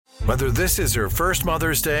Whether this is her first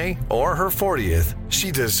Mother's Day or her 40th, she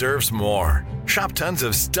deserves more. Shop tons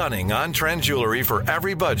of stunning on-trend jewelry for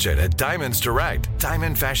every budget at Diamonds Direct.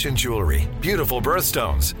 Diamond fashion jewelry, beautiful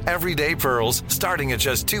birthstones, everyday pearls starting at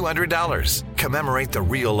just $200. Commemorate the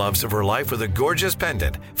real loves of her life with a gorgeous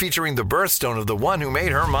pendant featuring the birthstone of the one who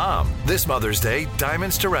made her mom. This Mother's Day,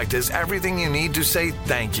 Diamonds Direct is everything you need to say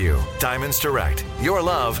thank you. Diamonds Direct. Your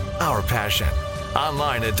love, our passion.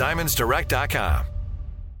 Online at diamondsdirect.com.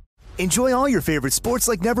 Enjoy all your favorite sports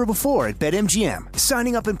like never before at BetMGM.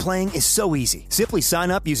 Signing up and playing is so easy. Simply sign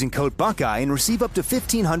up using code Buckeye and receive up to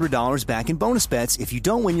 $1,500 back in bonus bets if you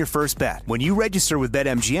don't win your first bet. When you register with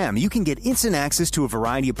BetMGM, you can get instant access to a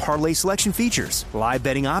variety of parlay selection features, live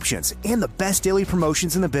betting options, and the best daily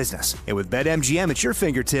promotions in the business. And with BetMGM at your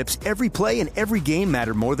fingertips, every play and every game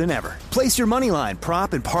matter more than ever. Place your moneyline,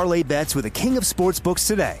 prop, and parlay bets with the king of sportsbooks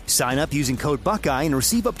today. Sign up using code Buckeye and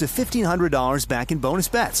receive up to $1,500 back in bonus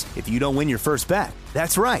bets if you don't win your first bet.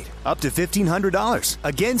 That's right, up to $1,500.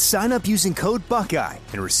 Again, sign up using code Buckeye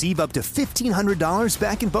and receive up to $1,500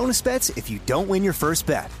 back in bonus bets if you don't win your first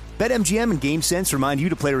bet. BetMGM and GameSense remind you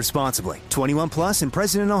to play responsibly. 21 plus and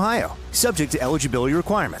present in Ohio. Subject to eligibility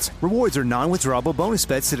requirements. Rewards are non-withdrawable bonus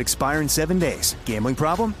bets that expire in 7 days. Gambling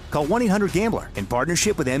problem? Call 1-800-GAMBLER in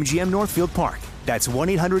partnership with MGM Northfield Park. That's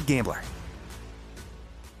 1-800-GAMBLER.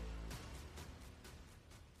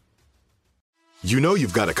 You know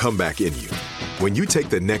you've got a comeback in you. When you take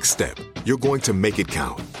the next step, you're going to make it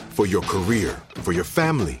count. For your career, for your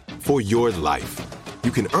family, for your life. You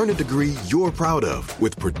can earn a degree you're proud of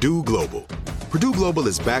with Purdue Global. Purdue Global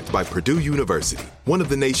is backed by Purdue University, one of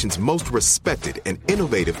the nation's most respected and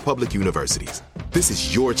innovative public universities. This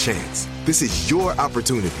is your chance. This is your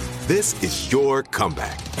opportunity. This is your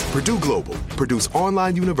comeback. Purdue Global, Purdue's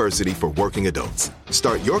online university for working adults.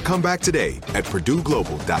 Start your comeback today at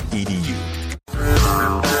purdueglobal.edu.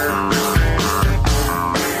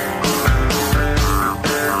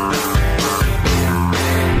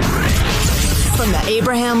 From the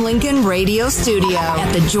Abraham Lincoln Radio Studio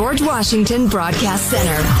at the George Washington Broadcast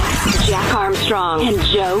Center, Jack Armstrong and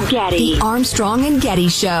Joe Getty. The Armstrong and Getty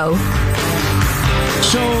Show.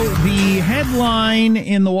 So the headline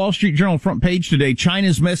in the Wall Street Journal front page today,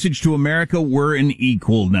 China's message to America, we're an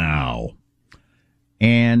equal now.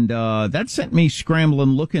 And that sent me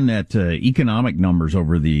scrambling, looking at economic numbers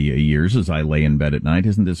over the years as I lay in bed at night.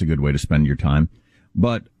 Isn't this a good way to spend your time?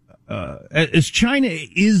 But as China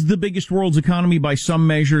is the biggest world's economy by some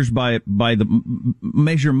measures, by the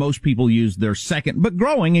measure most people use, they're second, but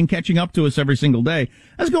growing and catching up to us every single day.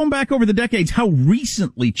 As going back over the decades, how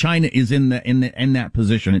recently China is in that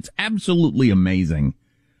position. It's absolutely amazing.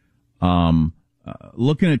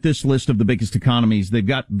 Looking at this list of the biggest economies, they've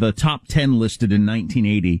got the top 10 listed in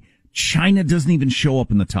 1980. China doesn't even show up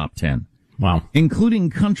in the top 10. Wow. Including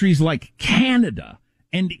countries like Canada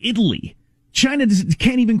and Italy. China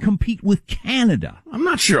can't even compete with Canada. I'm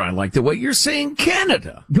not sure I like the way you're saying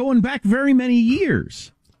Canada. Going back very many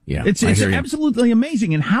years. Yeah, It's absolutely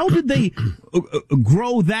amazing. And how did they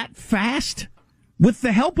grow that fast? With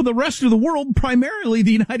the help of the rest of the world, primarily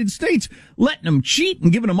the United States, letting them cheat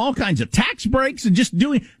and giving them all kinds of tax breaks and just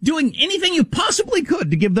doing anything you possibly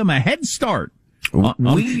could to give them a head start.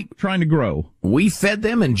 We trying to grow. We fed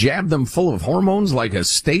them and jabbed them full of hormones like a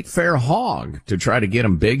state fair hog to try to get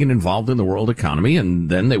them big and involved in the world economy, and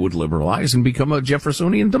then they would liberalize and become a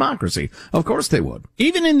Jeffersonian democracy. Of course they would.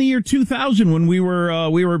 Even in the year 2000, when we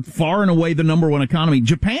were far and away the number one economy,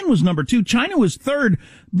 Japan was number 2, China was 3rd,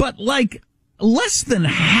 but like less than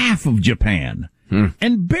half of Japan,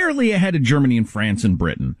 and barely ahead of Germany and France and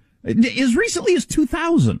Britain, as recently as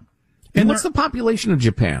 2000. And what's the population of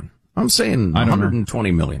Japan? I'm saying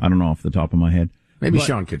 120 million. I don't know off the top of my head. Maybe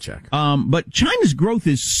Sean could check. But China's growth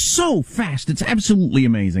is so fast. It's absolutely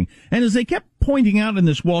amazing. And as they kept pointing out in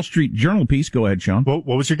this Wall Street Journal piece, go ahead, Sean. What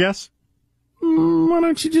was your guess? Why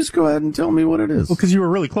don't you just go ahead and tell me what it is? Well, because you were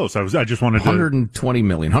really close. I just wanted to... 120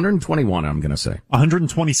 million. 121, I'm going to say.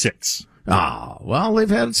 126. Ah, well, they've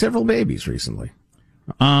had several babies recently.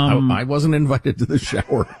 I wasn't invited to the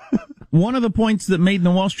shower. One of the points that made in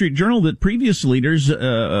the Wall Street Journal that previous leaders,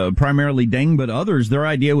 primarily Deng, but others, their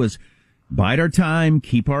idea was bide our time,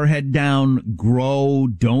 keep our head down, grow,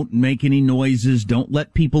 don't make any noises, don't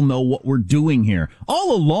let people know what we're doing here.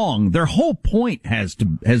 All along, their whole point has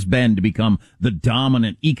been to become the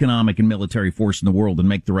dominant economic and military force in the world and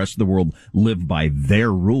make the rest of the world live by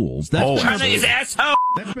their rules. That's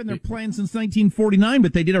been their plan since 1949,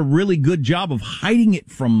 but they did a really good job of hiding it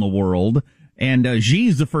from the world. And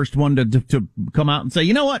Xi's the first one to come out and say,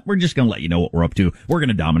 you know what, we're just going to let you know what we're up to. We're going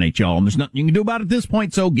to dominate y'all, and there's nothing you can do about it at this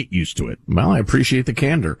point, so get used to it. Well, I appreciate the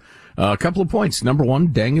candor. A couple of points. Number one,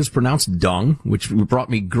 Deng is pronounced dung, which brought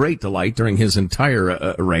me great delight during his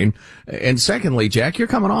entire reign. And secondly, Jack, you're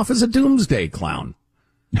coming off as a doomsday clown.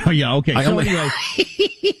 Oh, yeah, okay. Anyway,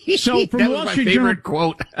 so from the Wall Street Journal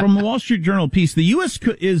quote. From the Wall Street Journal piece, the U.S.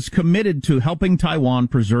 is committed to helping Taiwan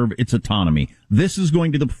preserve its autonomy. This is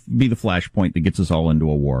going to be the flashpoint that gets us all into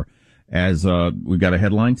a war. As we got a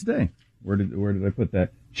headline today. Where did I put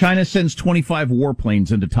that? China sends 25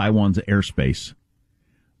 warplanes into Taiwan's airspace.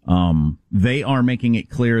 They are making it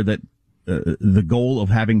clear that the goal of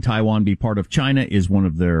having Taiwan be part of China is one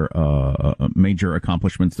of their major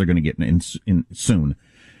accomplishments they're going to get in soon.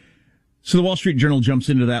 So the Wall Street Journal jumps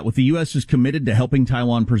into that with the U.S. is committed to helping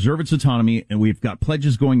Taiwan preserve its autonomy, and we've got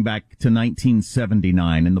pledges going back to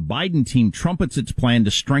 1979. And the Biden team trumpets its plan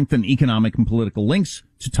to strengthen economic and political links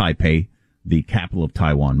to Taipei, the capital of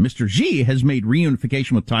Taiwan. Mr. Xi has made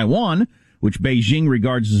reunification with Taiwan, which Beijing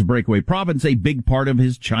regards as a breakaway province, a big part of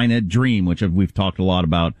his China dream, which we've talked a lot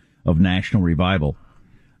about, of national revival.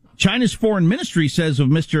 China's foreign ministry says of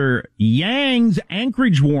Mr. Yang's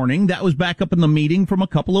Anchorage warning, that was back up in the meeting from a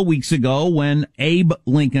couple of weeks ago when Abe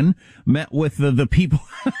Lincoln met with the people,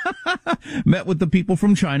 met with the people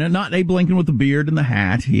from China, not Abe Lincoln with the beard and the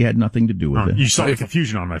hat. He had nothing to do with it. You saw the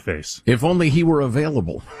confusion on my face. If only he were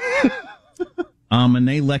available. And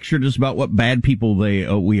they lectured us about what bad people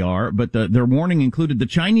we are, but their warning included the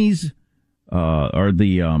Chinese,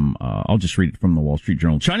 I'll just read it from the Wall Street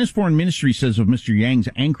Journal. China's foreign ministry says of Mr. Yang's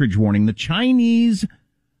Anchorage warning, the Chinese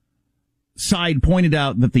side pointed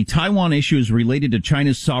out that the Taiwan issue is related to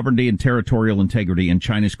China's sovereignty and territorial integrity and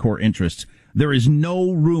China's core interests. There is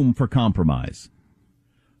no room for compromise.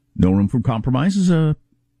 No room for compromise is a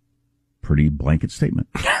pretty blanket statement.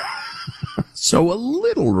 So a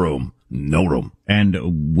little room. No room. And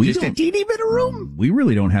just a teeny bit of room. We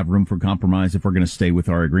really don't have room for compromise if we're going to stay with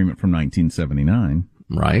our agreement from 1979.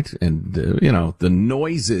 Right. And, the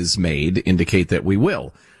noises made indicate that we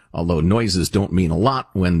will. Although noises don't mean a lot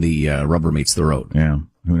when the rubber meets the road. Yeah.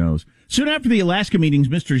 Who knows? Soon after the Alaska meetings,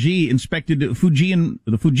 Mr. Xi inspected the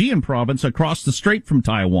Fujian province across the strait from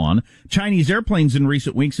Taiwan. Chinese airplanes in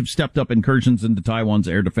recent weeks have stepped up incursions into Taiwan's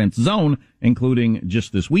air defense zone, including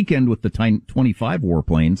just this weekend with the 25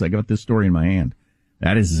 warplanes. I got this story in my hand.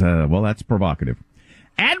 That is, that's provocative.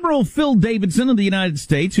 Admiral Phil Davidson of the United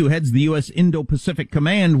States, who heads the U.S. Indo-Pacific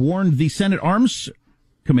Command, warned the Senate Arms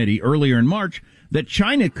Committee earlier in March that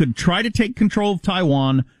China could try to take control of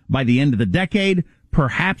Taiwan by the end of the decade,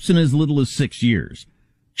 perhaps in as little as 6 years.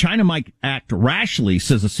 China might act rashly,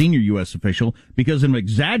 says a senior U.S. official, because of an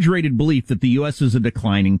exaggerated belief that the U.S. is a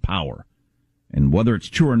declining power. And whether it's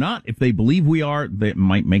true or not, if they believe we are, they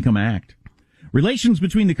might make them act. Relations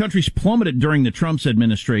between the countries plummeted during the Trump's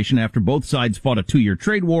administration after both sides fought a 2-year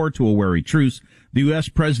trade war to a wary truce. The U.S.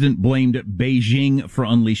 president blamed Beijing for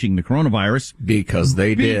unleashing the coronavirus. Because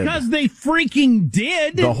they did. Because they freaking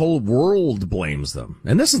did. The whole world blames them.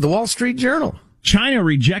 And this is the Wall Street Journal. China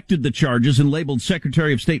rejected the charges and labeled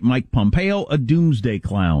Secretary of State Mike Pompeo a doomsday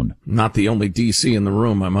clown. Not the only DC in the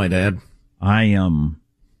room, I might add. I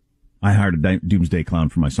hired a doomsday clown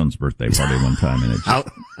for my son's birthday party one time, and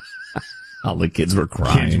all the kids were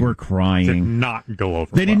crying. Did not go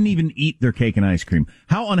over. They didn't even eat their cake and ice cream.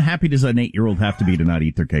 How unhappy does an 8-year-old have to be to not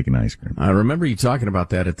eat their cake and ice cream? I remember you talking about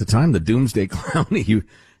that at the time. The doomsday clown.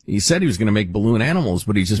 He said he was going to make balloon animals,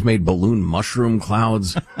 but he just made balloon mushroom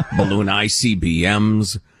clouds, balloon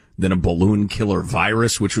ICBMs, then a balloon killer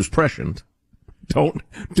virus, which was prescient. Don't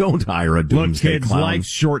hire a doomsday Look, kids, clown. life's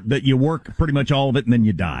short. That you work pretty much all of it and then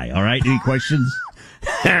you die. All right? Any questions?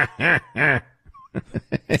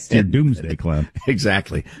 It's your doomsday clown.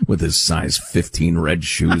 Exactly. With his size 15 red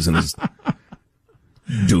shoes and his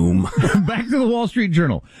doom. Back to the Wall Street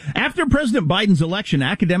Journal. After President Biden's election,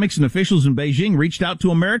 academics and officials in Beijing reached out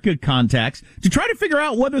to America contacts to try to figure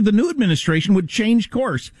out whether the new administration would change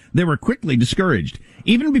course. They were quickly discouraged.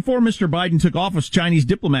 Even before Mr. Biden took office, Chinese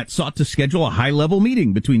diplomats sought to schedule a high-level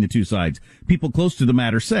meeting between the two sides. People close to the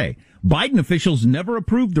matter say. Biden officials never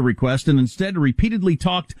approved the request and instead repeatedly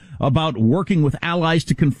talked about working with allies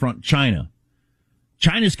to confront China.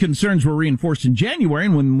 China's concerns were reinforced in January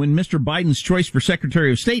when Mr. Biden's choice for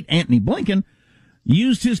Secretary of State, Antony Blinken,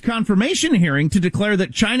 used his confirmation hearing to declare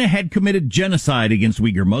that China had committed genocide against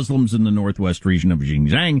Uyghur Muslims in the northwest region of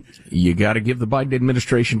Xinjiang. You got to give the Biden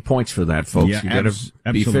administration points for that, folks. Yeah, you got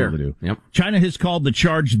to be fair. Do. Yep. China has called the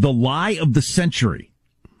charge the lie of the century,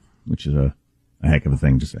 which is a heck of a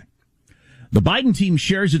thing to say. The Biden team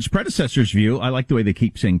shares its predecessor's view. I like the way they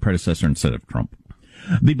keep saying predecessor instead of Trump.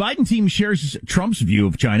 The Biden team shares Trump's view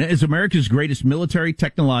of China as America's greatest military,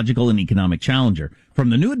 technological, and economic challenger. From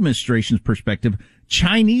the new administration's perspective,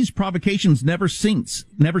 Chinese provocations never ceased.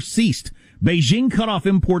 Beijing cut off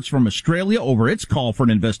imports from Australia over its call for an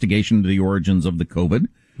investigation into the origins of the COVID.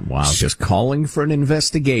 Wow, just calling for an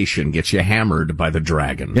investigation gets you hammered by the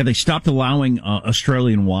dragon. Yeah, they stopped allowing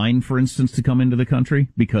Australian wine, for instance, to come into the country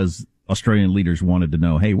because Australian leaders wanted to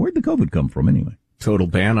know, hey, where'd the COVID come from anyway? Total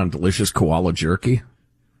ban on delicious koala jerky.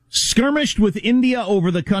 Skirmished with India over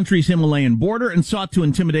the country's Himalayan border and sought to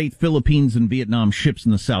intimidate Philippines and Vietnam ships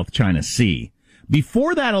in the South China Sea.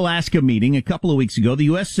 Before that Alaska meeting a couple of weeks ago, the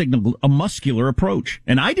U.S. signaled a muscular approach.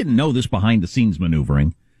 And I didn't know this behind-the-scenes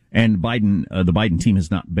maneuvering. And the Biden team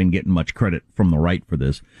has not been getting much credit from the right for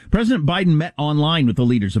this. President Biden met online with the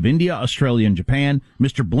leaders of India, Australia, and Japan.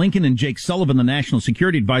 Mr. Blinken and Jake Sullivan, the national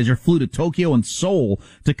security advisor, flew to Tokyo and Seoul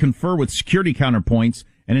to confer with security counterpoints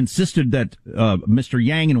and insisted that Mr.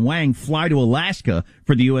 Yang and Wang fly to Alaska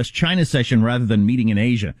for the U.S.-China session rather than meeting in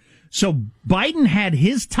Asia. So Biden had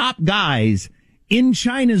his top guys in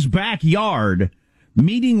China's backyard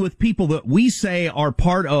meeting with people that we say are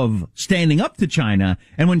part of standing up to China.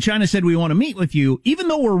 And when China said, we want to meet with you, even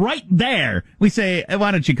though we're right there, we say,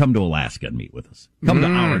 why don't you come to Alaska and meet with us? Come to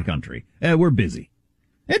our country. We're busy.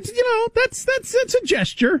 It's, that's a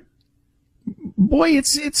gesture. Boy,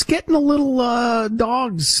 it's getting a little,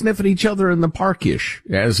 dogs sniffing each other in the park-ish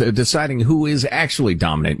as deciding who is actually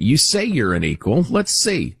dominant. You say you're an equal. Let's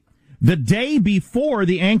see. The day before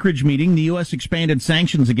the Anchorage meeting, the U.S. expanded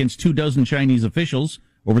sanctions against 24 Chinese officials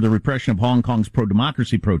over the repression of Hong Kong's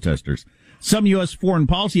pro-democracy protesters. Some U.S. foreign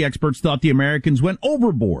policy experts thought the Americans went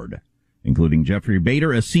overboard, including Jeffrey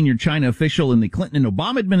Bader, a senior China official in the Clinton and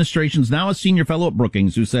Obama administrations, now a senior fellow at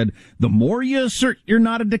Brookings, who said, the more you assert you're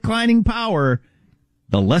not a declining power,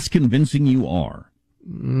 the less convincing you are. I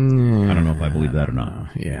don't know if I believe that or not.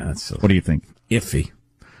 Yeah, that's what do you think? Iffy.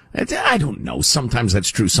 I don't know. Sometimes that's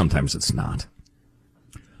true. Sometimes it's not.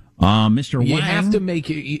 Mr. Wang. You have to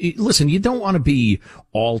listen, you don't want to be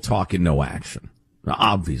all talk and no action.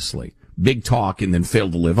 Obviously. Big talk and then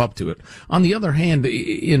fail to live up to it. On the other hand,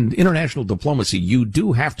 in international diplomacy, you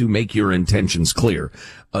do have to make your intentions clear.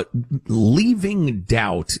 Leaving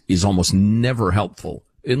doubt is almost never helpful.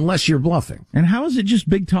 Unless you're bluffing. And how is it just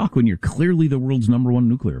big talk when you're clearly the world's number one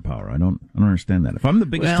nuclear power? I don't understand that. If I'm the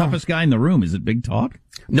biggest, toughest guy in the room, is it big talk?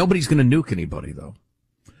 Nobody's going to nuke anybody, though.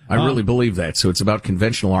 I really believe that. So it's about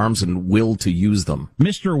conventional arms and will to use them.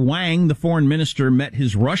 Mr. Wang, the foreign minister, met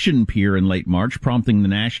his Russian peer in late March, prompting the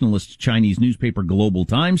nationalist Chinese newspaper Global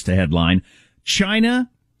Times to headline,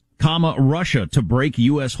 China, Russia to break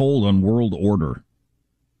U.S. hold on world order.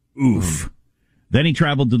 Oof. Then he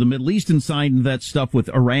traveled to the Middle East and signed that stuff with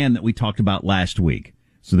Iran that we talked about last week.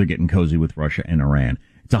 So they're getting cozy with Russia and Iran.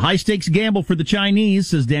 It's a high-stakes gamble for the Chinese,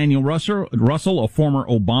 says Daniel Russell, a former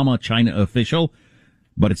Obama China official.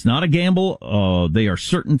 But it's not a gamble. They are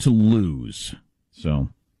certain to lose. So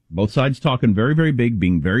both sides talking very, very big,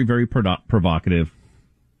 being very, very provocative.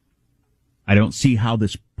 I don't see how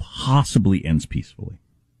this possibly ends peacefully.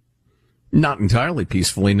 Not entirely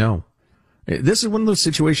peacefully, no. This is one of those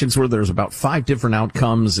situations where there's about 5 different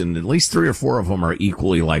outcomes, and at least 3 or 4 of them are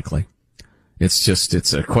equally likely.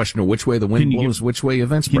 It's a question of which way the wind blows, which way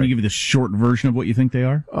events break. Can you give me the short version of what you think they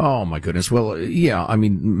are? Oh, my goodness. Well, yeah, I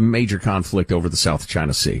mean, major conflict over the South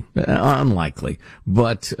China Sea. Unlikely.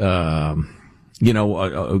 But, going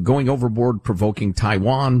overboard, provoking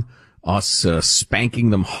Taiwan, us spanking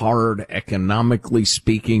them hard, economically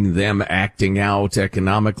speaking, them acting out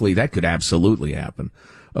economically, that could absolutely happen.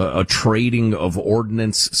 A trading of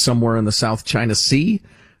ordnance somewhere in the South China Sea.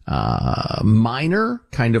 Minor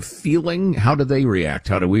kind of feeling. How do they react?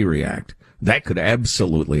 How do we react? That could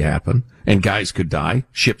absolutely happen. And guys could die.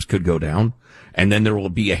 Ships could go down. And then there will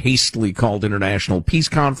be a hastily called international peace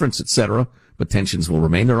conference, etc. But tensions will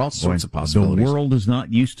remain. There are all sorts of possibilities. The world is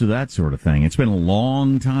not used to that sort of thing. It's been a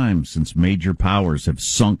long time since major powers have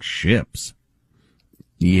sunk ships.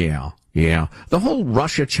 Yeah. The whole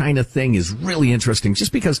Russia-China thing is really interesting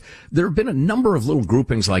just because there have been a number of little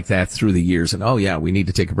groupings like that through the years. And, we need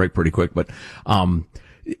to take a break pretty quick. But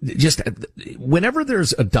just whenever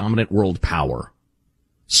there's a dominant world power,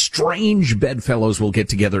 strange bedfellows will get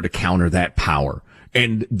together to counter that power.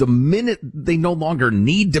 And the minute they no longer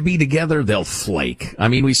need to be together, they'll flake. I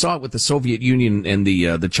mean, we saw it with the Soviet Union and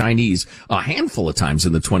the Chinese a handful of times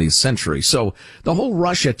in the 20th century. So the whole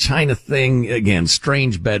Russia-China thing, again,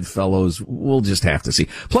 strange bedfellows, we'll just have to see.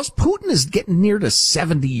 Plus, Putin is getting near to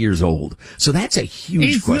 70 years old. So that's a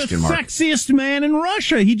huge question mark. He's the sexiest man in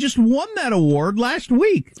Russia. He just won that award last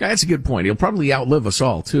week. That's a good point. He'll probably outlive us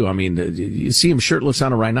all, too. I mean, you see him shirtless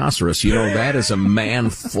on a rhinoceros, you know, that is a man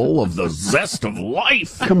full of the zest of life.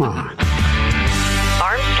 Come on.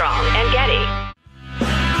 Armstrong and Getty.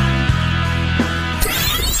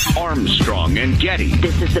 Armstrong and Getty.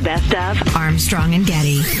 This is the best of Armstrong and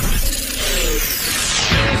Getty.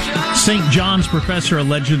 St. John's professor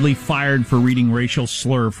allegedly fired for reading racial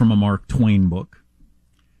slur from a Mark Twain book.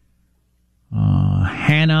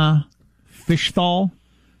 Hannah Fishthal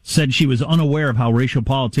said she was unaware of how racial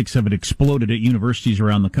politics have exploded at universities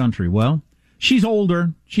around the country. Well, she's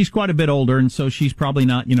older. She's quite a bit older, and so she's probably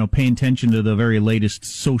not, paying attention to the very latest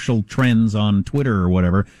social trends on Twitter or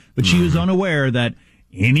whatever. But she was unaware that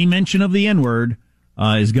any mention of the N-word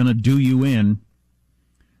is going to do you in.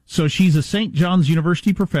 So she's a St. John's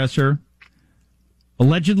University professor,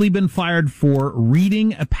 allegedly been fired for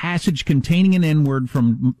reading a passage containing an N-word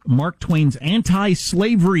from Mark Twain's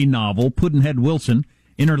anti-slavery novel, Pudd'nhead Wilson,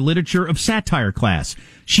 in her literature of satire class.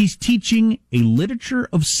 She's teaching a literature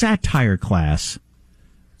of satire class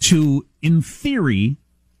to, in theory,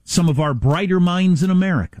 some of our brighter minds in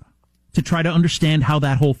America to try to understand how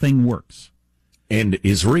that whole thing works. And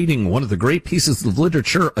is reading one of the great pieces of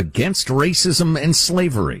literature against racism and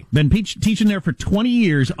slavery. Been teaching there for 20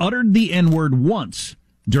 years, uttered the N-word once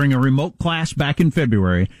during a remote class back in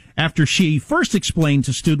February after she first explained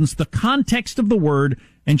to students the context of the word,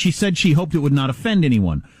 and she said she hoped it would not offend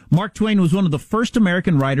anyone. Mark Twain was one of the first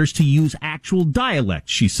American writers to use actual dialect,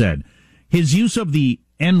 she said. His use of the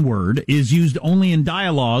N-word is used only in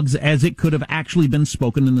dialogues as it could have actually been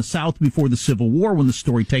spoken in the South before the Civil War when the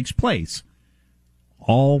story takes place.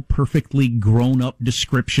 All perfectly grown-up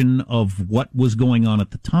description of what was going on at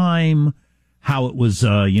the time, how it was,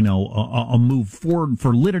 a move forward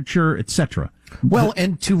for literature, etc. Well,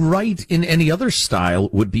 and to write in any other style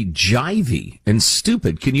would be jivey and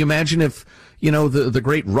stupid. Can you imagine if, the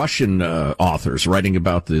great Russian authors writing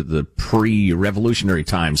about the pre-revolutionary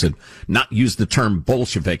times had not used the term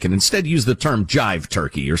Bolshevik and instead used the term jive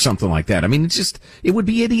turkey or something like that? I mean, it would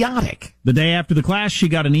be idiotic. The day after the class, she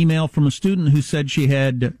got an email from a student who said she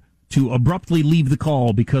had to abruptly leave the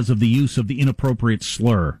call because of the use of the inappropriate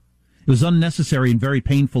slur. It was unnecessary and very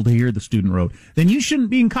painful to hear, the student wrote. Then you shouldn't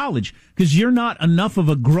be in college because you're not enough of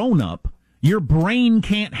a grown-up. Your brain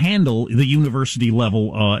can't handle the university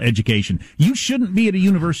level education. You shouldn't be at a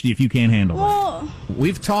university if you can't handle it.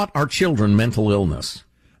 We've taught our children mental illness.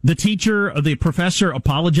 The professor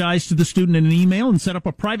apologized to the student in an email and set up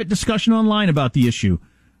a private discussion online about the issue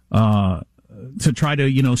to try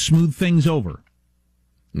to, smooth things over.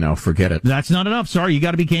 No, forget it. That's not enough. Sorry, you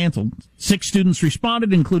got to be canceled. 6 students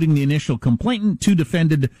responded, including the initial complainant. 2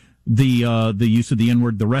 defended the use of the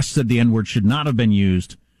N-word. The rest said the N-word should not have been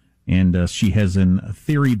used, and she has, in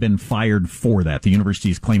theory, been fired for that. The university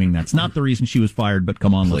is claiming that's not the reason she was fired, but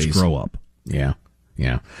come on, Please. Let's grow up. Yeah.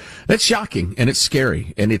 That's shocking, and it's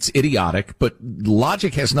scary, and it's idiotic, but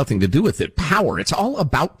logic has nothing to do with it. Power. It's all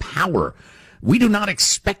about power. We do not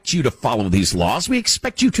expect you to follow these laws. We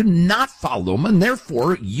expect you to not follow them, and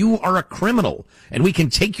therefore you are a criminal. And we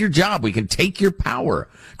can take your job. We can take your power.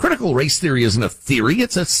 Critical race theory isn't a theory.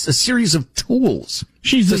 It's a series of tools.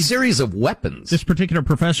 It's a series of weapons. This particular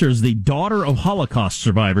professor is the daughter of Holocaust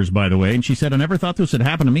survivors, by the way, and she said, I never thought this would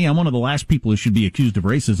happen to me. I'm one of the last people who should be accused of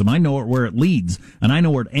racism. I know where it leads, and I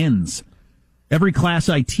know where it ends. Every class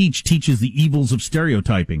I teach teaches the evils of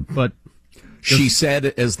stereotyping, but... She said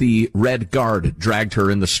as the Red Guard dragged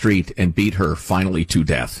her in the street and beat her finally to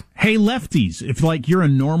death. Hey, lefties, if you're a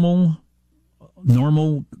normal,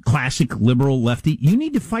 classic liberal lefty, you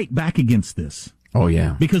need to fight back against this. Oh,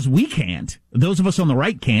 yeah. Because we can't. Those of us on the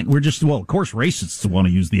right can't. We're just, of course, racists want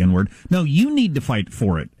to use the N-word. No, you need to fight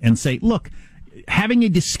for it and say, look, having a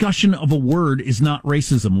discussion of a word is not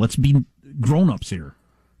racism. Let's be grown-ups here.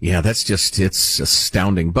 Yeah, it's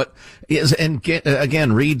astounding. But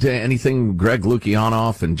again, read anything Greg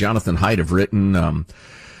Lukianoff and Jonathan Haidt have written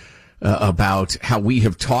about how we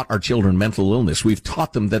have taught our children mental illness. We've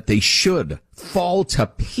taught them that they should fall to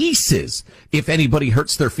pieces if anybody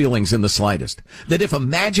hurts their feelings in the slightest. That if a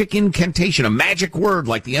magic incantation, a magic word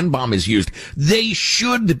like the N-bomb is used, they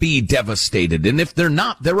should be devastated. And if they're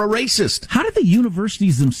not, they're a racist. How did the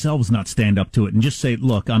universities themselves not stand up to it and just say,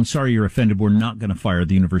 look, I'm sorry you're offended. We're not going to fire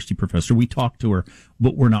the university professor. We talked to her,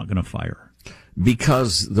 but we're not going to fire her.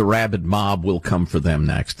 because the rabid mob will come for them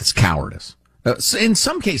next. It's cowardice. In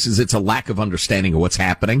some cases, it's a lack of understanding of what's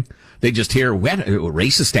happening. They just hear,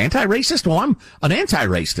 racist, anti-racist? Well, I'm an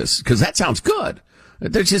anti-racist, because that sounds good.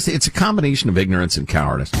 It's a combination of ignorance and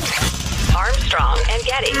cowardice. Armstrong and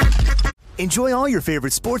Getty. Enjoy all your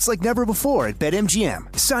favorite sports like never before at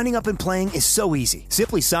BetMGM. Signing up and playing is so easy.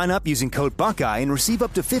 Simply sign up using code Buckeye and receive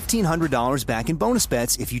up to $1,500 back in bonus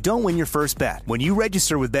bets if you don't win your first bet. When you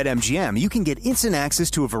register with BetMGM, you can get instant access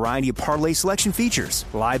to a variety of parlay selection features,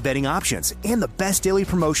 live betting options, and the best daily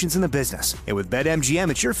promotions in the business. And with BetMGM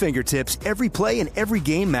at your fingertips, every play and every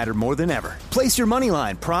game matter more than ever. Place your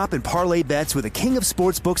moneyline, prop, and parlay bets with the king of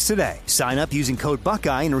sportsbooks today. Sign up using code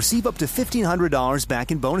Buckeye and receive up to $1,500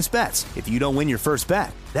 back in bonus bets if you don't win your first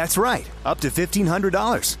bet. That's right, up to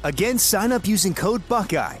 $1,500. Again, sign up using code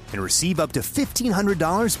Buckeye and receive up to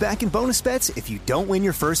 $1,500 back in bonus bets if you don't win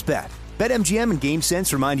your first bet. BetMGM and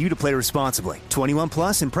GameSense remind you to play responsibly. 21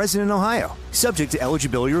 plus and present in Ohio. Subject to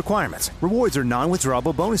eligibility requirements. Rewards are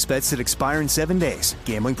non-withdrawable bonus bets that expire in 7 days.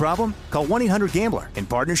 Gambling problem? Call 1-800-GAMBLER in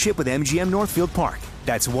partnership with MGM Northfield Park.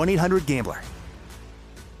 That's 1-800-GAMBLER.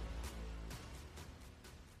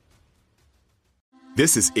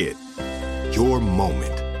 This is it. Your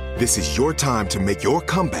moment. This is your time to make your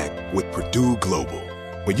comeback with Purdue Global.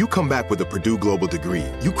 When you come back with a Purdue Global degree,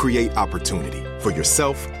 you create opportunity for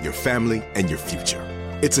yourself, your family, and your future.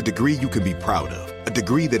 It's a degree you can be proud of, a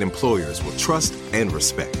degree that employers will trust and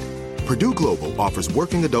respect. Purdue Global offers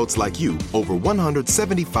working adults like you over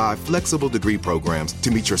 175 flexible degree programs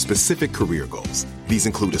to meet your specific career goals. These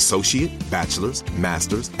include associate, bachelor's,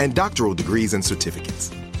 master's, and doctoral degrees and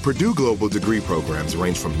certificates. Purdue Global degree programs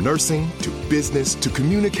range from nursing to business to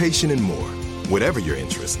communication and more. Whatever your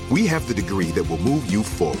interest, we have the degree that will move you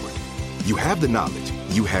forward. You have the knowledge,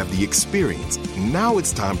 you have the experience. Now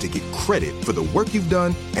it's time to get credit for the work you've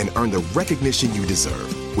done and earn the recognition you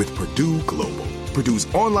deserve with Purdue Global,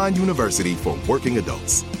 Purdue's online university for working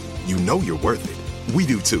adults. You know you're worth it. We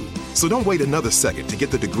do too. So don't wait another second to get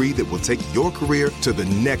the degree that will take your career to the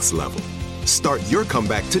next level. Start your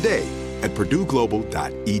comeback today at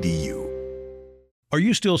purdueglobal.edu. Are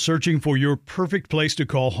you still searching for your perfect place to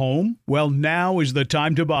call home? Well, now is the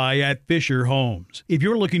time to buy at Fisher Homes. If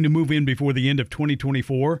you're looking to move in before the end of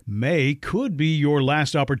 2024, May could be your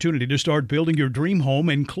last opportunity to start building your dream home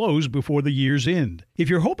and close before the year's end. If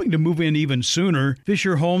you're hoping to move in even sooner,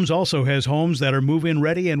 Fisher Homes also has homes that are move-in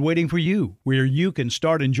ready and waiting for you, where you can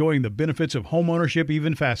start enjoying the benefits of homeownership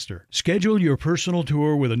even faster. Schedule your personal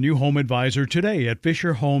tour with a new home advisor today at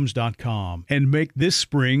FisherHomes.com and make this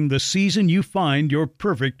spring the season you find your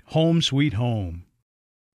perfect home sweet home.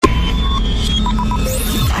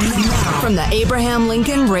 From the Abraham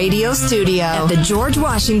Lincoln Radio Studio at the George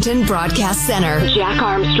Washington Broadcast Center, Jack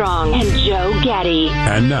Armstrong and Joe Getty.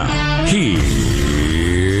 And now, here's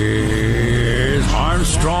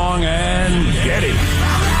Armstrong and Getty.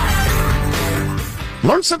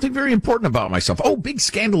 Learned something very important about myself. Oh, big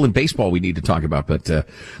scandal in baseball we need to talk about, but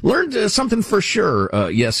learned something for sure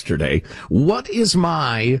yesterday. What is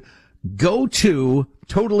my go-to,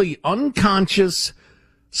 totally unconscious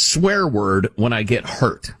swear word when I get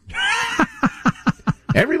hurt?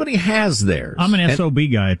 Everybody has theirs. I'm an SOB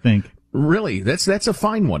guy, I think. Really, that's a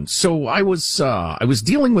fine one. So I was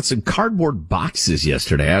dealing with some cardboard boxes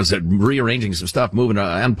yesterday. I was rearranging some stuff, moving,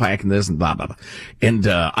 unpacking this and blah blah blah, and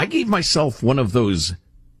I gave myself one of those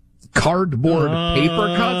cardboard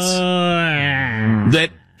paper cuts that,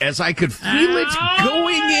 as I could feel it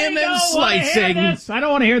going in and slicing. I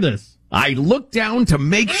don't want to hear this. I looked down to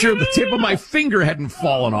make sure the tip of my finger hadn't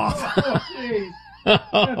fallen off. That's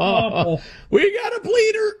awful. We got a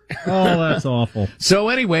bleeder. Oh, that's awful. So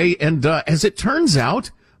anyway, and as it turns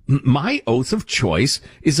out, my oath of choice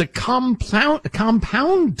is a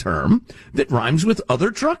compound term that rhymes with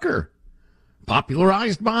other trucker,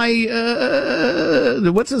 popularized by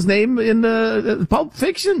what's his name in Pulp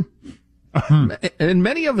Fiction, in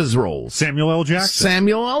many of his roles. Samuel L. Jackson.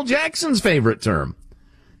 Samuel L. Jackson's favorite term.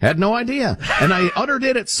 Had no idea. And I uttered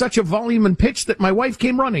it at such a volume and pitch that my wife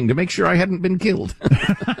came running to make sure I hadn't been killed.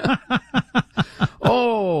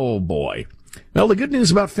 Oh, boy. Well, the good news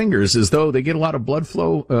about fingers is, though, they get a lot of blood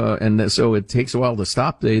flow, and so it takes a while to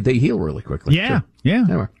stop. They heal really quickly. Yeah, sure. yeah.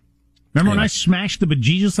 Anyway. Remember when I smashed the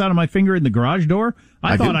bejesus out of my finger in the garage door?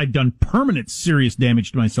 I thought I'd done permanent serious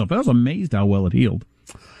damage to myself. I was amazed how well it healed.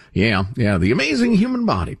 Yeah, the amazing human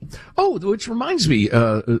body. Oh, which reminds me,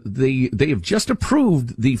 they have just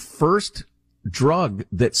approved the first drug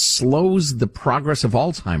that slows the progress of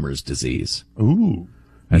Alzheimer's disease. Ooh.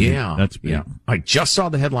 That's big. Yeah. I just saw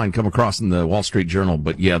the headline come across in the Wall Street Journal,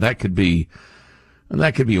 but yeah, that could be And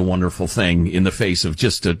that could be a wonderful thing in the face of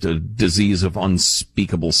just a disease of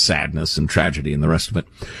unspeakable sadness and tragedy and the rest of it.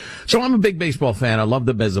 So I'm a big baseball fan. I love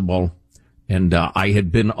the baseball. And I had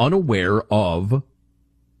been unaware of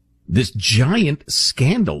this giant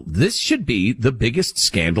scandal. This should be the biggest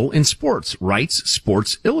scandal in sports, writes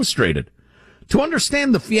Sports Illustrated. To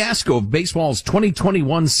understand the fiasco of baseball's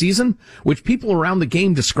 2021 season, which people around the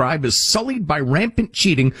game describe as sullied by rampant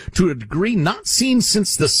cheating to a degree not seen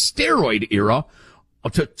since the steroid era,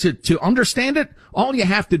 to understand it, all you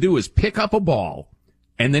have to do is pick up a ball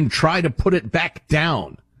and then try to put it back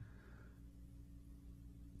down.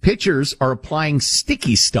 Pitchers are applying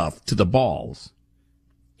sticky stuff to the balls.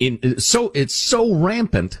 It's so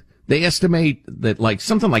rampant, they estimate that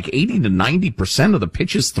something like 80 to 90% of the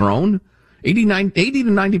pitches thrown, 80 to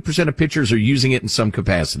 90% of pitchers are using it in some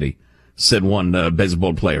capacity, said one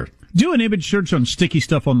baseball player. Do an image search on sticky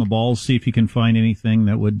stuff on the balls, see if you can find anything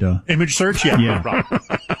that would... Image search? Yeah.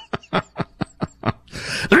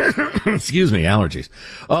 Excuse me, allergies.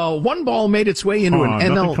 One ball made its way into an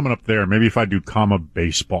NL... Nothing coming up there. Maybe if I do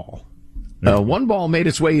baseball. One ball made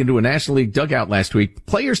its way into a National League dugout last week.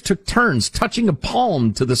 Players took turns touching a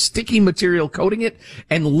palm to the sticky material coating it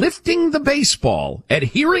and lifting the baseball,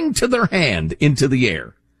 adhering to their hand into the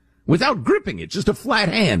air. Without gripping it, just a flat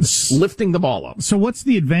hand lifting the ball up. So what's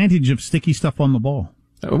the advantage of sticky stuff on the ball?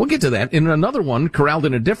 We'll get to that. In another one, corralled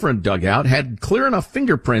in a different dugout, had clear enough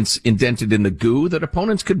fingerprints indented in the goo that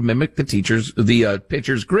opponents could mimic the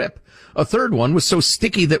pitcher's grip. A third one was so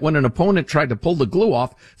sticky that when an opponent tried to pull the glue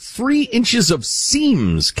off, 3 inches of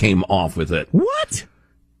seams came off with it. What?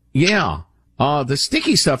 Yeah. The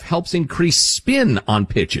sticky stuff helps increase spin on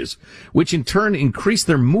pitches, which in turn increase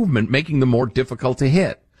their movement, making them more difficult to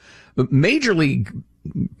hit. Major League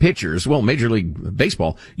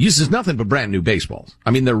Baseball uses nothing but brand new baseballs.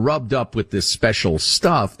 I mean, they're rubbed up with this special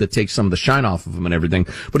stuff that takes some of the shine off of them and everything.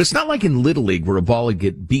 But it's not like in Little League where a ball would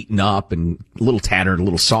get beaten up and a little tattered, a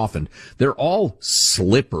little softened. They're all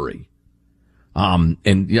slippery. And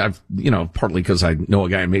partly because I know a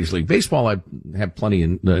guy in Major League Baseball, I have plenty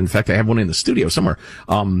in fact, I have one in the studio somewhere.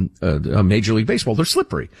 A Major League Baseball, they're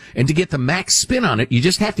slippery. And to get the max spin on it, you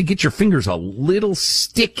just have to get your fingers a little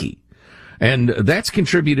sticky. And that's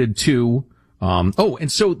contributed to,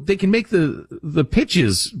 and so they can make the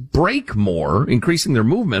pitches break more, increasing their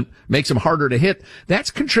movement, makes them harder to hit. That's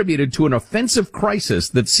contributed to an offensive crisis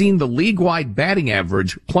that's seen the league-wide batting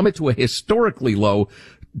average plummet to a historically low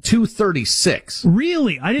 236.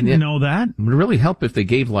 Really? I didn't know that. It would really help if they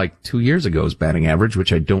gave 2 years ago's batting average,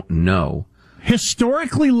 which I don't know.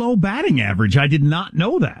 Historically low batting average. I did not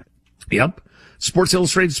know that. Yep. Sports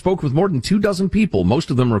Illustrated spoke with more than 24 people. Most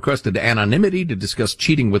of them requested anonymity to discuss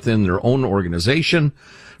cheating within their own organization.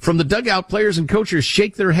 From the dugout, players and coaches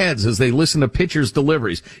shake their heads as they listen to pitchers'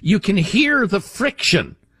 deliveries. You can hear the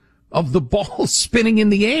friction of the ball spinning in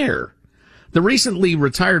the air. A recently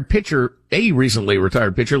retired pitcher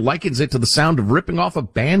likens it to the sound of ripping off a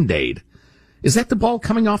Band-Aid. Is that the ball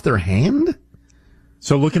coming off their hand?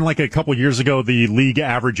 So looking like a couple years ago, the league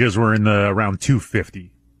averages were in the around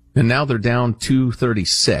 250. And now they're down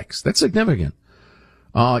 236. That's significant.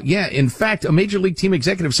 In fact, a Major League team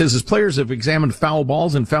executive says his players have examined foul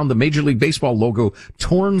balls and found the Major League Baseball logo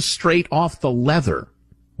torn straight off the leather.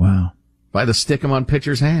 Wow. By the stick 'em on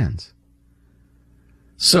pitchers' hands.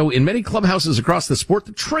 So in many clubhouses across the sport,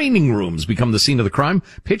 the training rooms become the scene of the crime.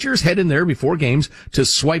 Pitchers head in there before games to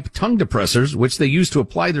swipe tongue depressors, which they use to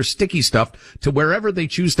apply their sticky stuff to wherever they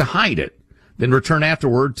choose to hide it. Then return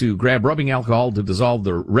afterward to grab rubbing alcohol to dissolve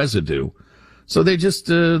the residue. So they just,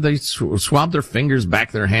 they swab their fingers,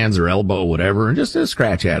 back their hands or elbow, whatever, and just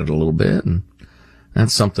scratch at it a little bit. And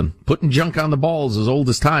that's something. Putting junk on the balls is old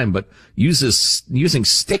as time, but using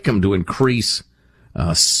stickum to increase,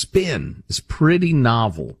 spin is pretty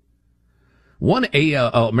novel. One,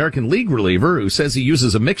 American League reliever who says he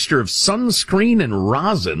uses a mixture of sunscreen and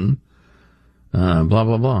rosin, blah,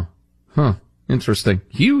 blah, blah. Huh. Interesting.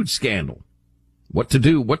 Huge scandal. What to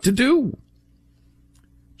do?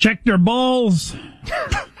 Check their balls.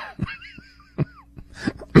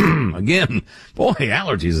 Again, boy,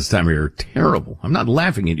 allergies this time of year are terrible. I'm not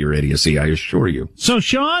laughing at your idiocy, I assure you. So,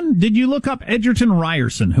 Sean, did you look up Edgerton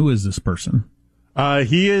Ryerson? Who is this person?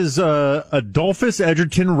 He is Adolphus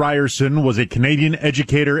Edgerton Ryerson, was a Canadian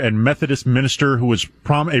educator and Methodist minister who was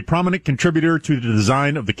a prominent contributor to the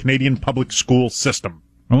design of the Canadian public school system.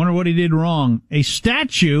 I wonder what he did wrong. A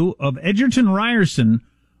statue of Edgerton Ryerson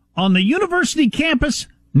on the university campus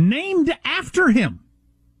named after him.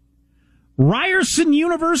 Ryerson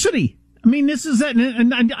University. I mean, this is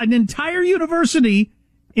an entire university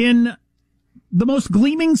in the most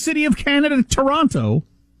gleaming city of Canada, Toronto,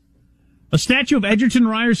 A statue of Egerton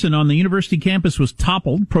Ryerson on the university campus was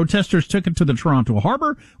toppled. Protesters took it to the Toronto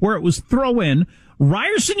Harbor, where it was thrown in.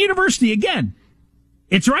 Ryerson University, again,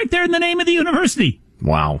 it's right there in the name of the university.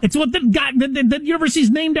 Wow. It's what the guy, the university's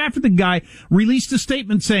named after the guy, released a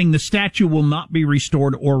statement saying the statue will not be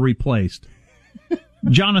restored or replaced.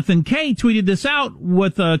 Jonathan Kay tweeted this out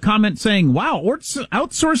with a comment saying, wow,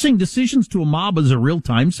 outsourcing decisions to a mob is a real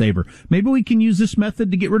time saver. Maybe we can use this method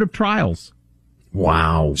to get rid of trials.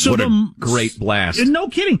 Wow. So what a great blast. No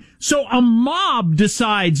kidding. So a mob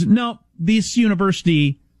decides, no, this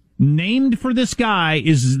university named for this guy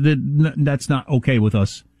that's not okay with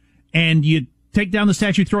us. And you take down the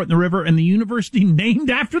statue, throw it in the river, and the university named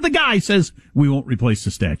after the guy says, we won't replace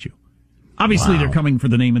the statue. Obviously, They're coming for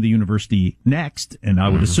the name of the university next, and I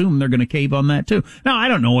would assume they're going to cave on that, too. Now, I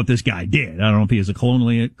don't know what this guy did. I don't know if he was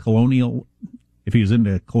if he was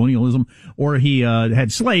into colonialism, or he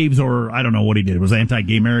had slaves, or I don't know what he did. It was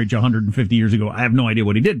anti-gay marriage 150 years ago. I have no idea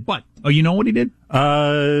what he did, but, you know what he did?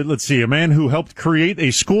 Let's see. A man who helped create a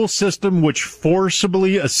school system which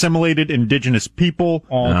forcibly assimilated indigenous people.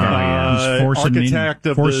 Architect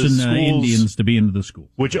of the schools, Indians to be into the school.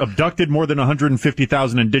 Which abducted more than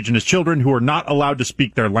 150,000 indigenous children who are not allowed to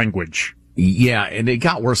speak their language. Yeah, and it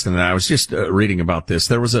got worse than that. I was just reading about this.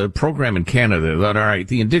 There was a program in Canada that, all right,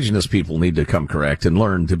 the indigenous people need to come correct and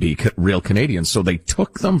learn to be real Canadians. So they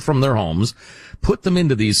took them from their homes, put them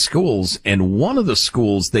into these schools, and one of the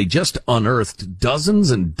schools, they just unearthed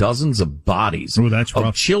dozens and dozens of bodies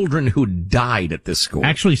of children who died at this school.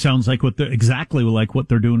 Actually sounds like exactly like what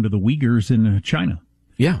they're doing to the Uyghurs in China.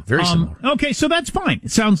 Yeah, very similar. Okay, so that's fine.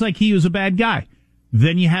 It sounds like he was a bad guy.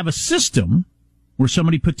 Then you have a system where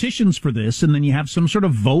somebody petitions for this, and then you have some sort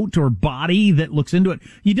of vote or body that looks into it.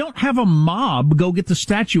 You don't have a mob go get the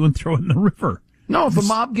statue and throw it in the river. No, if a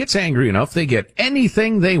mob gets angry enough, they get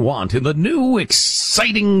anything they want in the new,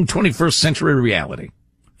 exciting 21st century reality.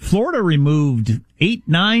 Florida removed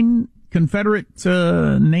 9 Confederate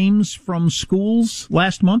names from schools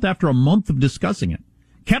last month after a month of discussing it.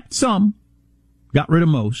 Kept some, got rid of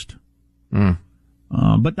most.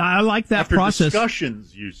 But I like that after process.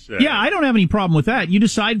 Discussions, you say. Yeah, I don't have any problem with that. You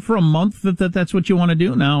decide for a month that's what you want to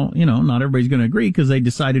do. Now, not everybody's going to agree because they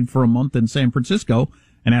decided for a month in San Francisco,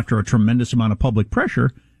 and after a tremendous amount of public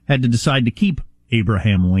pressure, had to decide to keep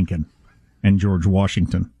Abraham Lincoln and George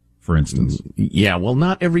Washington, for instance. Yeah, well,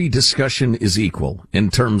 not every discussion is equal in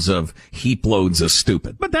terms of heap loads of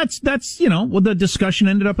stupid. But that's the discussion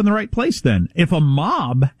ended up in the right place then. If a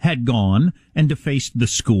mob had gone and defaced the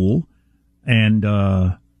school and,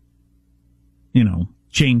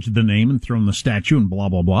 changed the name and thrown the statue and blah,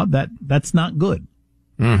 blah, blah, that's not good.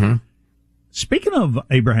 Mm-hmm. Speaking of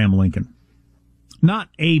Abraham Lincoln, not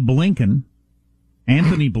Abe Lincoln,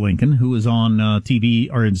 Anthony Blinken, who is on TV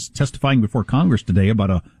or is testifying before Congress today about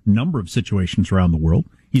a number of situations around the world.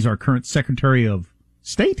 He's our current Secretary of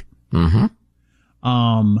State.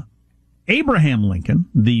 Mm-hmm. Abraham Lincoln,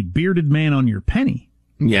 the bearded man on your penny.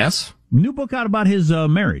 Yes. New book out about his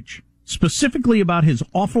marriage. Specifically about his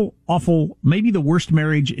awful, maybe the worst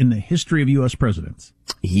marriage in the history of U.S. presidents.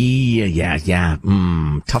 Yeah.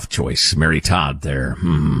 Tough choice. Mary Todd there.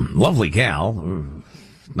 Lovely gal.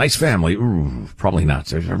 Nice family. Probably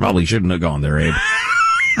not. I probably shouldn't have gone there, Abe.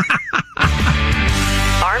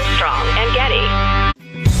 Armstrong and Getty.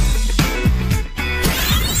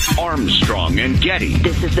 Armstrong and Getty.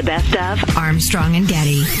 This is the best of Armstrong and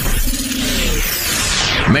Getty.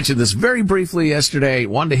 I mentioned this very briefly yesterday.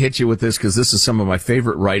 Wanted to hit you with this because this is some of my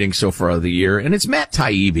favorite writing so far of the year. And it's Matt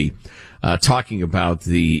Taibbi talking about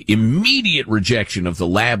the immediate rejection of the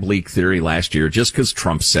lab leak theory last year just because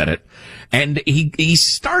Trump said it. And he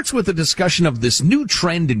starts with a discussion of this new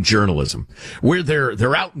trend in journalism where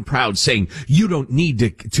they're out and proud saying you don't need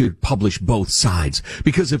to publish both sides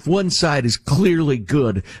because if one side is clearly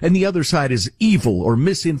good and the other side is evil or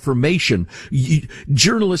misinformation,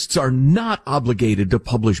 journalists are not obligated to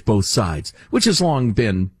publish both sides, which has long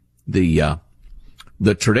been the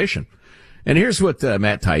tradition. And here's what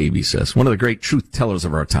Matt Taibbi says, one of the great truth tellers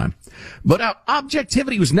of our time. But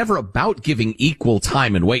objectivity was never about giving equal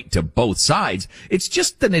time and weight to both sides. It's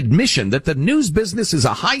just an admission that the news business is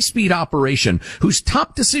a high-speed operation whose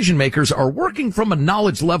top decision makers are working from a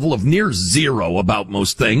knowledge level of near zero about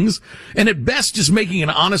most things, and at best just making an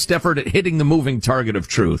honest effort at hitting the moving target of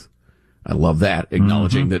truth. I love that,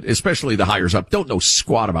 acknowledging that especially the hires up don't know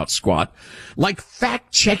squat about squat. Like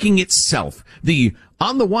fact-checking itself, the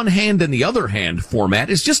on the one hand and the other hand format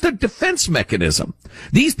is just a defense mechanism.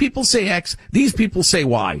 These people say X, these people say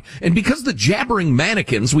Y. And because the jabbering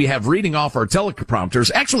mannequins we have reading off our teleprompters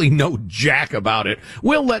actually know jack about it,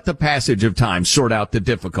 we'll let the passage of time sort out the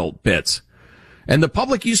difficult bits. And the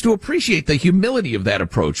public used to appreciate the humility of that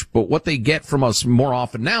approach, but what they get from us more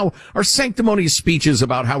often now are sanctimonious speeches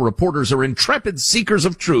about how reporters are intrepid seekers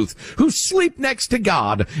of truth who sleep next to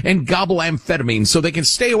God and gobble amphetamine so they can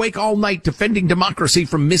stay awake all night defending democracy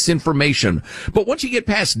from misinformation. But once you get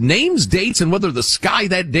past names, dates, and whether the sky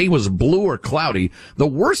that day was blue or cloudy, the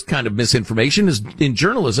worst kind of misinformation is in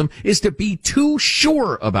journalism is to be too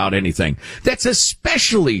sure about anything. That's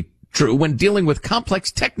especially true when dealing with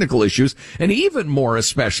complex technical issues, and even more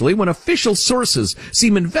especially when official sources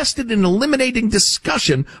seem invested in eliminating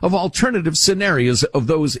discussion of alternative scenarios of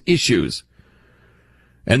those issues.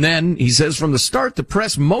 And then, he says, from the start, the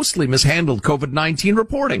press mostly mishandled COVID-19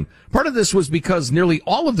 reporting. Part of this was because nearly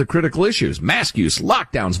all of the critical issues, mask use,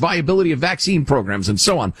 lockdowns, viability of vaccine programs, and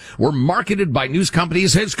so on, were marketed by news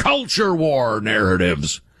companies as culture war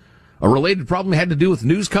narratives. A related problem had to do with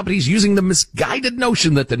news companies using the misguided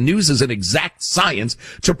notion that the news is an exact science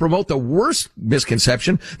to promote the worst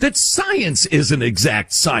misconception that science is an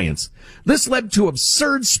exact science. This led to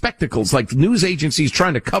absurd spectacles like news agencies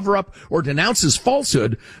trying to cover up or denounce as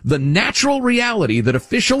falsehood the natural reality that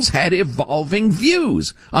officials had evolving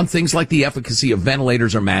views on things like the efficacy of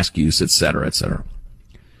ventilators or mask use, et cetera, et cetera.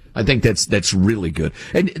 I think that's really good.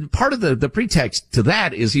 And part of the pretext to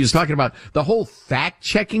that is he was talking about the whole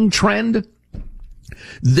fact-checking trend.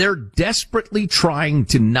 They're desperately trying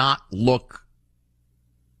to not look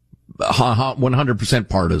 100%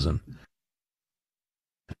 partisan.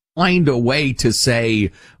 Find a way to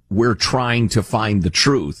say we're trying to find the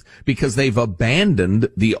truth because they've abandoned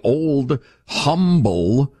the old,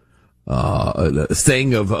 humble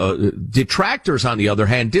thing of detractors, on the other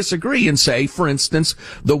hand, disagree and say, for instance,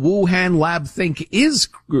 the Wuhan lab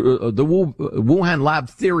Wuhan lab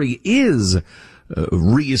theory is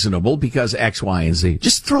reasonable because X, Y, and Z.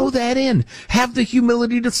 Just throw that in. Have the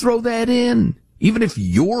humility to throw that in, even if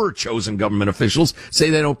your chosen government officials say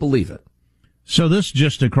they don't believe it. So this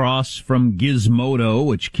just across from Gizmodo,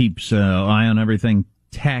 which keeps eye on everything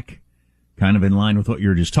tech, kind of in line with what you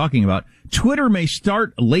were just talking about. Twitter may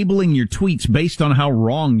start labeling your tweets based on how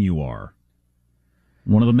wrong you are.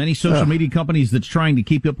 One of the many social media companies that's trying to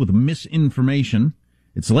keep up with misinformation.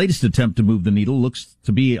 Its latest attempt to move the needle looks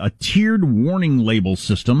to be a tiered warning label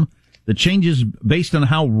system that changes based on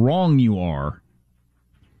how wrong you are.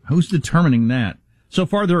 Who's determining that? So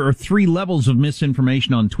far, there are 3 levels of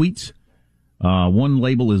misinformation on tweets. One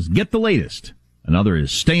label is get the latest. Another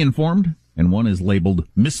is stay informed. And one is labeled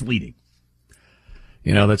misleading.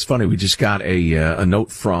 You know, that's funny. We just got a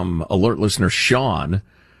note from alert listener Sean,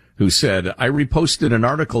 who said, I reposted an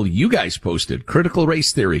article you guys posted, Critical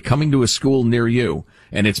Race Theory, coming to a school near you,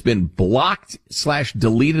 and it's been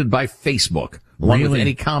blocked/deleted by Facebook, along with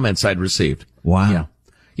any comments I'd received. Wow.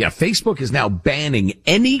 Yeah, Facebook is now banning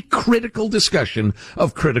any critical discussion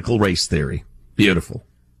of critical race theory. Beautiful.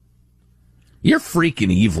 You're freaking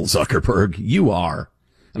evil, Zuckerberg. You are.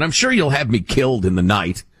 And I'm sure you'll have me killed in the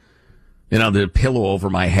night. You know, the pillow over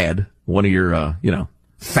my head, one of your,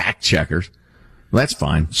 fact checkers. Well, that's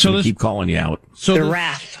fine. So keep calling you out. So the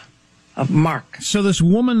wrath of Mark. So this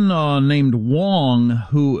woman named Wong,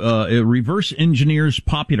 who reverse engineers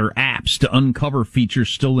popular apps to uncover features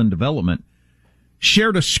still in development,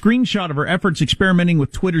 shared a screenshot of her efforts experimenting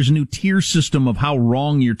with Twitter's new tier system of how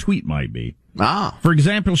wrong your tweet might be. For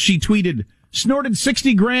example, she tweeted, snorted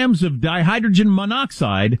 60 grams of dihydrogen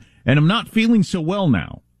monoxide, and I'm not feeling so well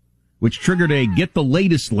now, which triggered a get the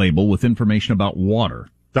latest label with information about water.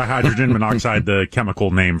 Dihydrogen monoxide, the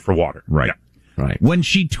chemical name for water. Right. Yeah. Right. When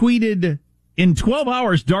she tweeted, in 12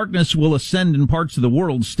 hours, darkness will ascend in parts of the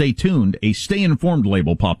world. Stay tuned. A stay informed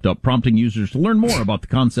label popped up, prompting users to learn more about the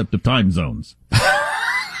concept of time zones.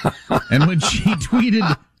 And when she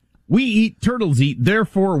tweeted, we eat, turtles eat,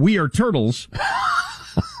 therefore we are turtles,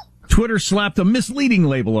 Twitter slapped a misleading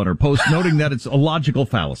label on her post, noting that it's a logical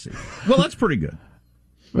fallacy. Well, that's pretty good.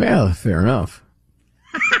 Well, fair enough.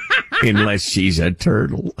 Unless she's a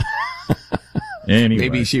turtle. Anyway.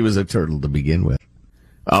 Maybe she was a turtle to begin with.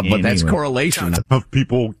 But that's correlation. Of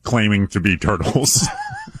people claiming to be turtles.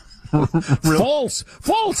 False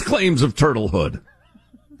claims of turtlehood.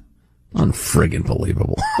 Unfriggin'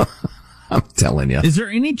 believable. I'm telling you. Is there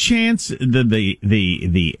any chance that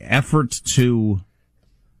the effort to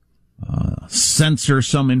censor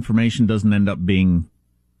some information doesn't end up being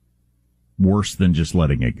worse than just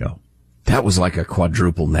letting it go? That was like a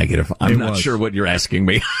quadruple negative. I'm not sure what you're asking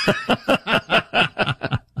me.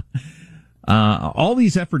 All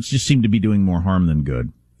these efforts just seem to be doing more harm than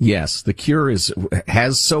good. Yes, the cure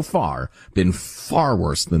has so far been far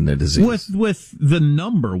worse than the disease. With the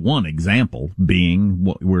number one example being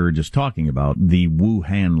what we were just talking about, the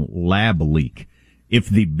Wuhan lab leak. if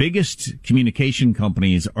the biggest communication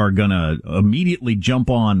companies are going to immediately jump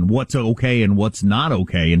on what's okay and what's not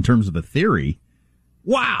okay in terms of a theory,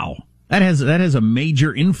 wow, that has a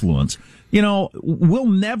major influence. You know, we'll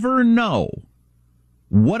never know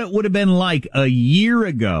what it would have been like a year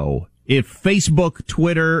ago if Facebook,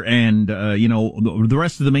 Twitter, and the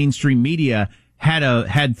rest of the mainstream media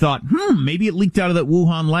had thought, maybe it leaked out of that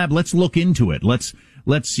Wuhan lab. Let's look into it. Let's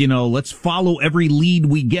follow every lead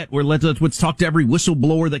we get. Let's talk to every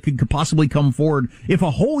whistleblower that could possibly come forward. If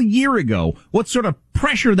a whole year ago, what sort of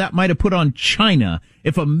pressure that might have put on China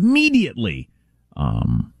if immediately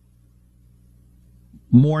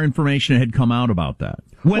more information had come out about that,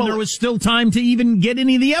 when there was still time to even get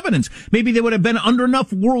any of the evidence. Maybe they would have been under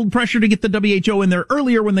enough world pressure to get the WHO in there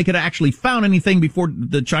earlier when they could have actually found anything before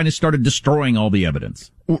the China started destroying all the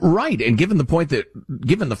evidence. Right, and given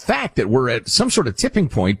the fact that we're at some sort of tipping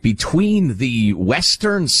point between the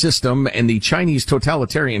Western system and the Chinese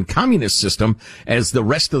totalitarian communist system, as the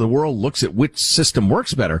rest of the world looks at which system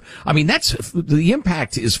works better, I mean, the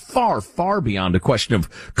impact is far, far beyond a question of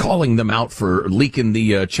calling them out for leaking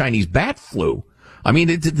the Chinese bat flu. I mean,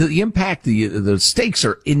 the impact, the stakes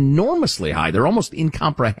are enormously high. They're almost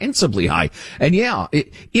incomprehensibly high. And yeah,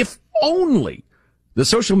 if only the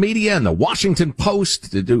social media and the Washington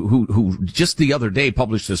Post, who just the other day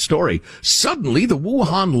published a story, suddenly the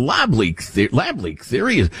Wuhan lab leak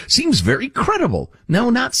theory seems very credible. No,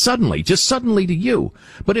 not suddenly, just suddenly to you.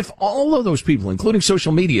 But if all of those people, including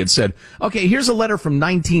social media, had said, okay, here's a letter from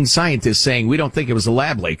 19 scientists saying we don't think it was a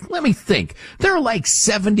lab leak. Let me think. There are like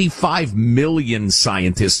 75 million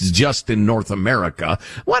scientists just in North America.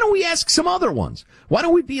 Why don't we ask some other ones? Why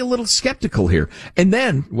don't we be a little skeptical here? And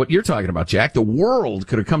then, what you're talking about, Jack, the world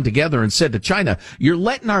could have come together and said to China, you're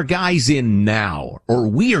letting our guys in now, or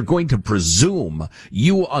we are going to presume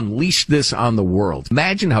you unleash this on the world.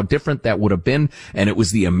 Imagine how different that would have been. And it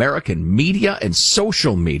was the American media and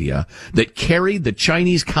social media that carried the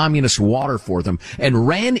Chinese communist water for them and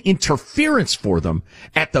ran interference for them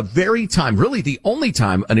at the very time, really the only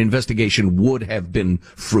time an investigation would have been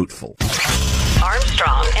fruitful.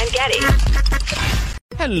 Armstrong and Getty.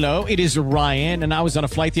 Hello, it is Ryan, and I was on a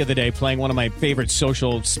flight the other day playing one of my favorite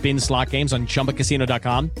social spin slot games on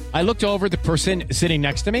ChumbaCasino.com. I looked over at the person sitting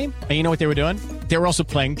next to me, and you know what they were doing? They were also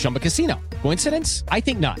playing Chumba Casino. Coincidence? I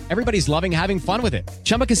think not. Everybody's loving having fun with it.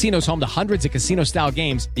 Chumba Casino is home to hundreds of casino-style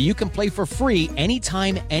games that you can play for free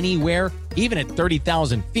anytime, anywhere, even at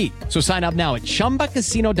 30,000 feet. So sign up now at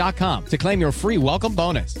ChumbaCasino.com to claim your free welcome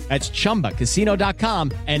bonus. That's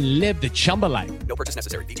ChumbaCasino.com and live the Chumba life. No purchase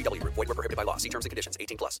necessary. VGW. Void where prohibited by law. See terms and conditions.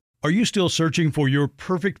 18+. Are you still searching for your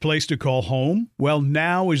perfect place to call home? Well,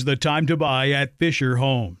 now is the time to buy at Fisher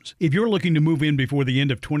Homes. If you're looking to move in before the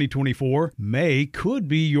end of 2024, May could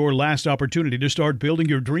be your last opportunity to start building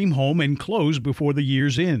your dream home and close before the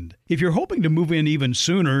year's end. If you're hoping to move in even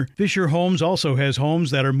sooner, Fisher Homes also has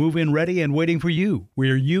homes that are move-in ready and waiting for you,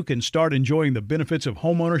 where you can start enjoying the benefits of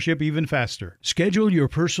homeownership even faster. Schedule your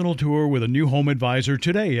personal tour with a new home advisor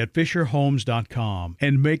today at FisherHomes.com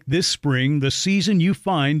and make this spring the season you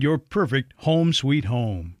find your perfect home sweet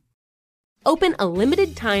home. Open a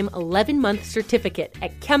limited-time 11-month certificate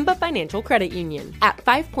at Kemba Financial Credit Union. At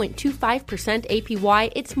 5.25%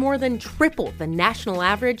 APY, it's more than triple the national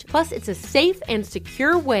average, plus it's a safe and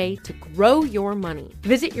secure way to grow your money.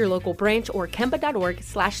 Visit your local branch or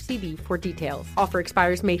kemba.org/cd for details. Offer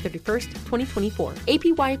expires May 31st, 2024.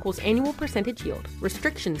 APY equals annual percentage yield.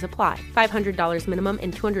 Restrictions apply. $500 minimum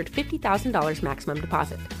and $250,000 maximum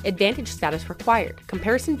deposit. Advantage status required.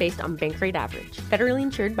 Comparison based on bank rate average. Federally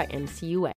insured by NCUA.